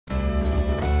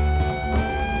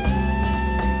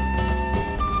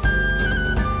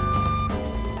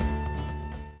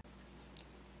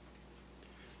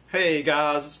Hey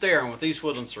guys, it's Darren with East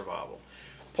Woodland Survival.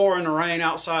 Pouring the rain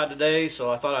outside today, so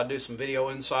I thought I'd do some video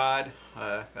inside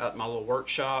out in my little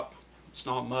workshop. It's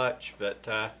not much, but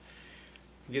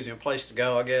it gives me a place to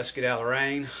go, I guess, get out of the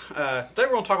rain. Today we're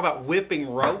going to talk about whipping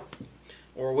rope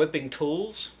or whipping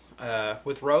tools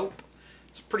with rope.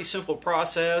 It's a pretty simple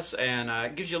process, and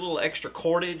it gives you a little extra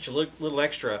cordage, a little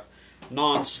extra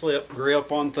non-slip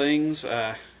grip on things.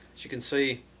 As you can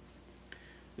see,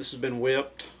 this has been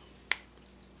whipped.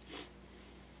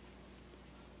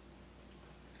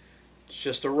 It's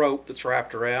just a rope that's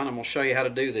wrapped around. I'm going to show you how to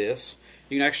do this.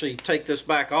 You can actually take this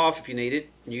back off if you need it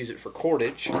and use it for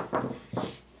cordage.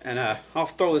 And I'll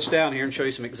throw this down here and show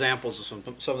you some examples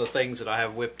of some of the things that I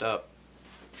have whipped up.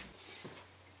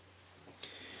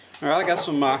 Alright, I got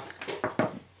some got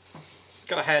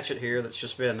a hatchet here that's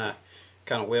just been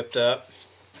kind of whipped up.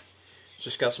 It's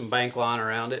just got some bank line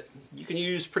around it. You can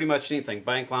use pretty much anything,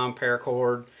 bank line,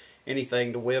 paracord,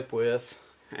 anything to whip with.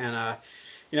 And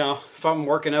you know, if I'm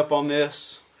working up on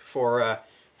this for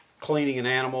cleaning an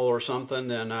animal or something,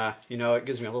 then you know, it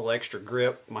gives me a little extra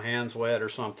grip. My hand's wet or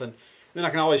something. Then I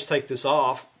can always take this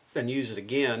off and use it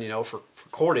again, you know, for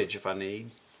cordage if I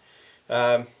need.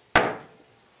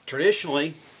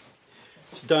 Traditionally,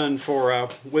 it's done for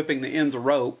whipping the ends of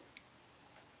rope.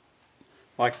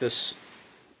 Like this,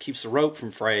 keeps the rope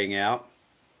from fraying out.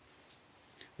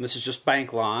 And this is just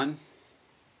bank line.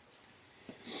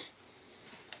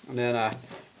 And then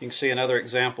you can see another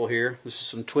example here. This is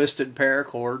some twisted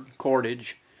paracord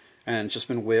cordage, and it's just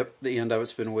been whipped. The end of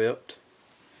it's been whipped.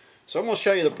 So I'm going to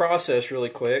show you the process really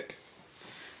quick.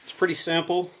 It's pretty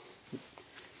simple.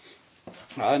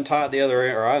 I untied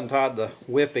the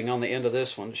whipping on the end of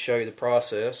this one to show you the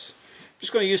process. I'm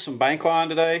just going to use some bank line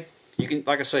today. You can,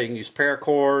 like I say, you can use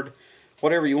paracord,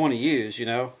 whatever you want to use. You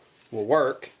know, will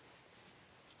work.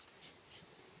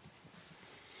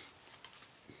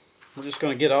 We're just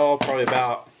going to get probably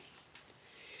about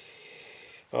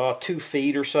 2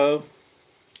 feet or so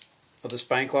of this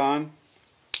bank line.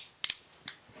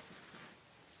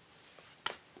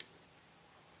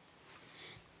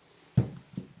 I'm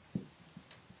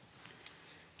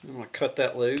going to cut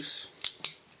that loose.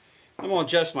 I'm going to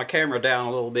adjust my camera down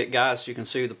a little bit, guys, so you can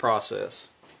see the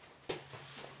process.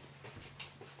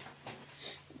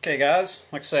 Okay, guys,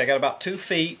 like I say, I got about 2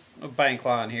 feet of bank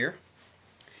line here.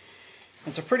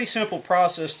 It's a pretty simple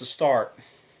process to start.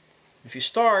 If you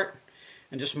start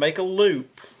and just make a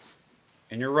loop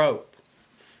in your rope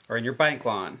or in your bank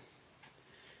line,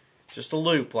 just a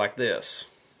loop like this.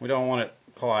 We don't want it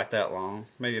quite that long,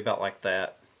 maybe about like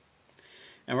that.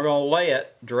 And we're going to lay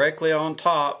it directly on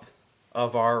top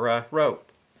of our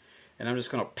rope. And I'm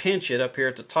just going to pinch it up here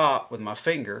at the top with my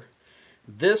finger.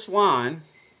 This line,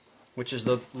 which is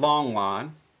the long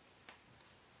line,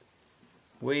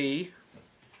 we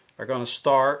are going to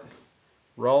start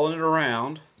rolling it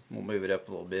around. We'll move it up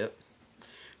a little bit.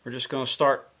 We're just going to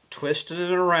start twisting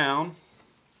it around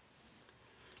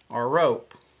our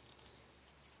rope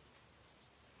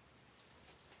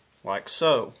like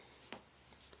so.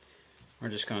 We're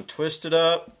just going to twist it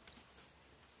up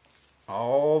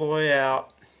all the way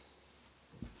out.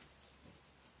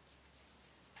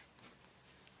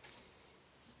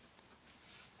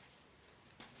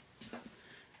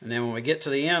 And then when we get to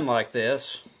the end like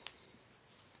this,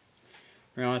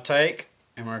 we're going to take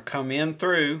and we're going to come in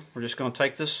through. We're just going to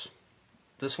take this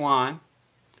line,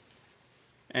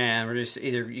 and we're just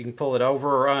either, you can pull it over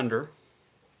or under.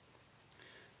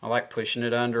 I like pushing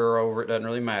it under or over, it doesn't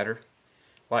really matter.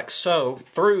 Like so,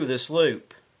 through this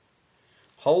loop.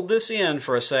 Hold this in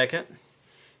for a second.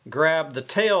 Grab the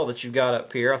tail that you've got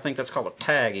up here. I think that's called a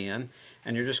tag in.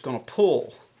 And you're just going to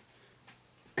pull.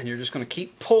 And you're just going to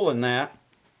keep pulling that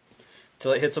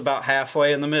till it hits about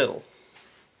halfway in the middle.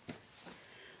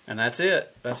 And that's it.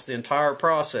 That's the entire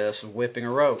process of whipping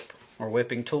a rope or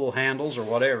whipping tool handles or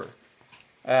whatever.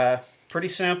 Pretty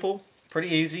simple, pretty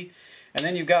easy. And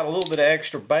then you've got a little bit of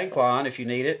extra bank line if you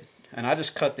need it. And I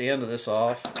just cut the end of this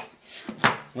off.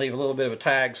 Leave a little bit of a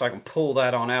tag so I can pull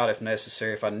that on out if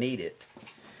necessary, if I need it.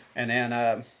 And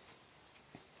then,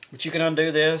 but you can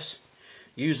undo this.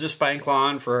 Use this bank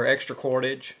line for extra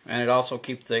cordage, and it also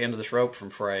keeps the end of this rope from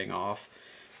fraying off.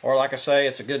 Or like I say,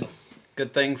 it's a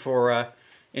good thing for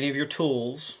any of your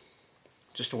tools,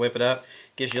 just to whip it up.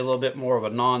 Gives you a little bit more of a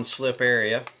non-slip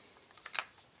area.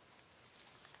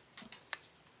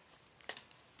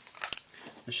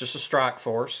 It's just a strike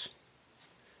force.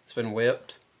 It's been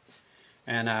whipped,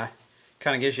 and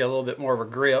kind of gives you a little bit more of a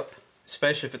grip,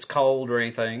 especially if it's cold or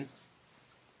anything.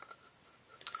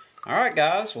 Alright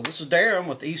guys, well, this is Darren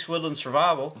with East Woodland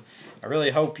Survival. I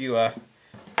really hope you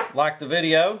liked the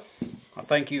video. I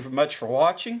thank you much for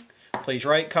watching. Please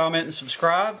rate, comment, and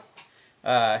subscribe.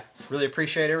 Really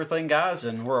appreciate everything, guys,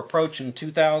 and we're approaching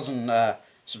 2,000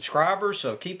 subscribers,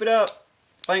 so keep it up.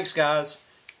 Thanks, guys.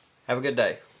 Have a good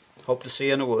day. Hope to see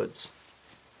you in the woods.